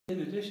In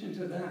addition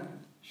to that,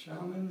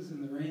 shamans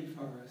in the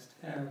rainforest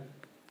have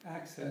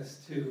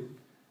access to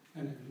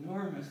an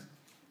enormous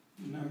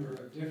number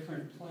of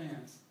different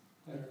plants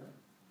that are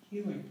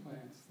healing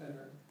plants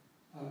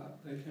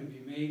that can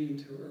be made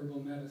into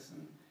herbal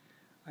medicine.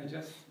 I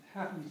just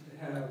happen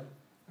to have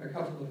a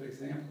couple of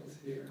examples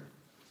here,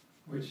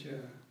 which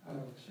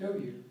I'll show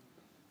you.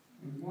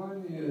 And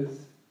one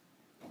is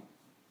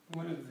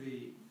one of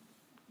the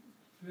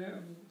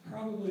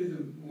probably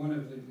one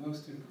of the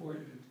most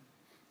important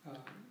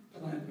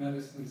plant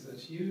medicines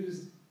that's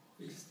used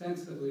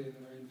extensively in the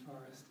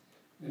rainforest.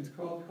 And it's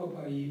called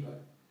copaiba.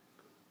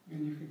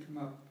 And you can come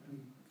up and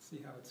see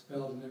how it's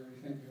spelled and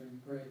everything during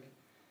the break.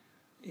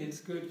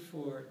 It's good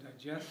for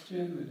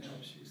digestion, it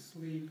helps you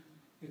sleep.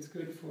 It's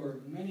good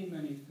for many,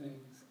 many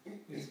things.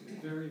 It's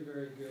very,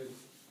 very good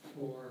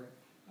for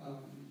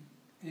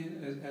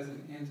as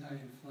an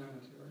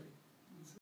anti-inflammatory.